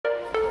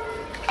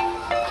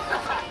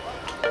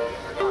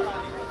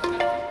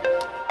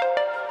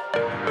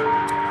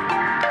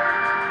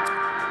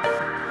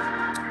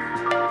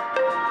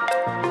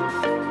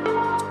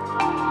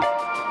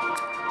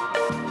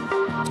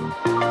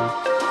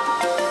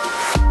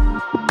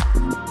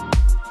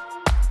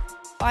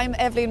I'm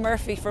Evelyn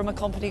Murphy from a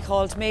company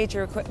called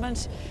Major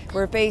Equipment.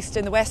 We're based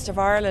in the west of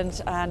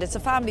Ireland and it's a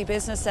family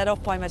business set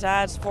up by my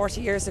dad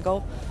 40 years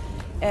ago.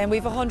 And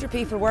we've 100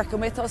 people working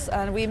with us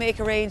and we make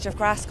a range of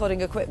grass cutting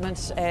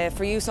equipment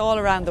for use all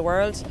around the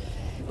world.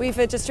 We've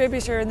a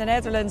distributor in the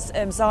Netherlands,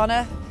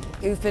 Zoals,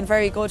 who've been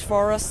very good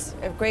for us,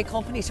 a great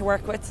company to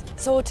work with.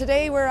 So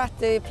today we're at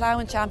the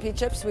Ploughing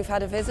Championships. We've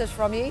had a visit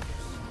from you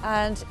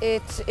and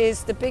it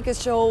is the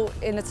biggest show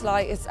in its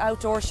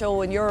outdoor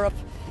show in Europe.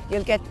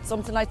 You'll get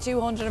something like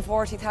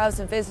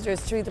 240,000 visitors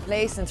through the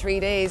place in 3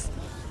 days.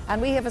 And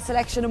we have a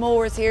selection of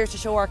mowers here to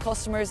show our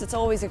customers. It's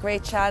always a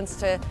great chance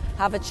to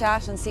have a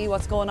chat and see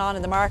what's going on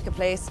in the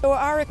marketplace. So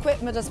our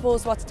equipment, I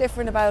suppose what's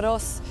different about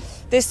us,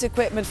 this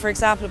equipment for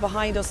example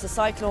behind us, the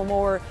cyclone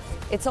mower,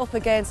 it's up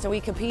against and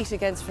we compete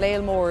against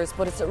flail mowers,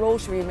 but it's a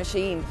rotary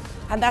machine.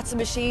 And that's a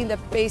machine that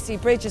basically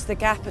bridges the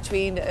gap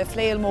between a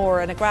flail mower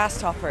and a grass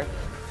topper.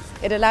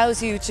 It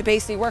allows you to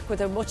basically work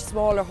with a much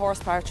smaller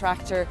horsepower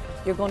tractor.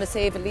 You're going to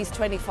save at least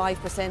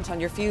 25%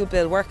 on your fuel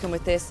bill working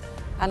with this,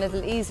 and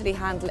it'll easily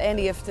handle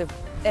any of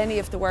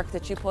the work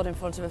that you put in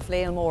front of a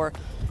flail mower.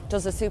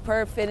 Does a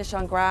superb finish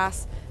on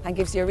grass and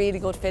gives you a really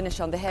good finish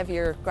on the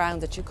heavier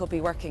ground that you could be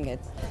working in.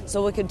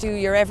 So we can do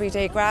your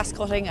everyday grass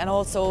cutting and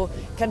also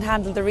can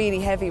handle the really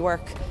heavy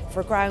work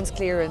for grounds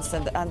clearance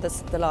and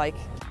the like.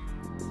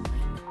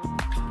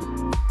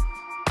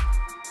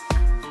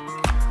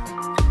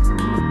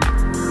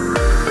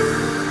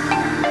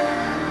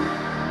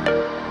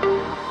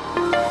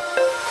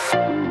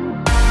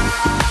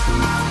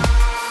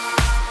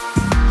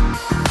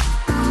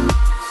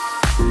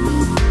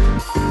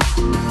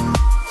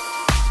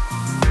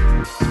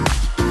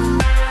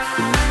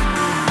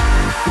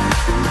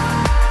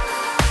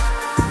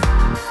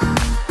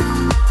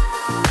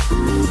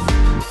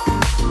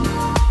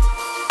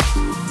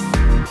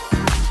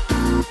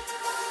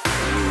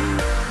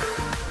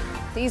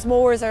 These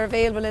mowers are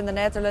available in the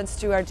Netherlands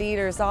through our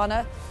dealer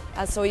Zoals,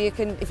 and so you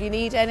can, if you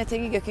need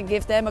anything, you can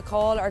give them a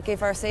call or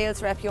give our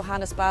sales rep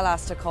Johannes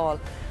Ballast a call.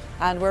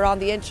 And we're on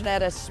the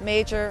internet at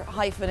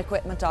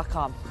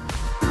major-equipment.com.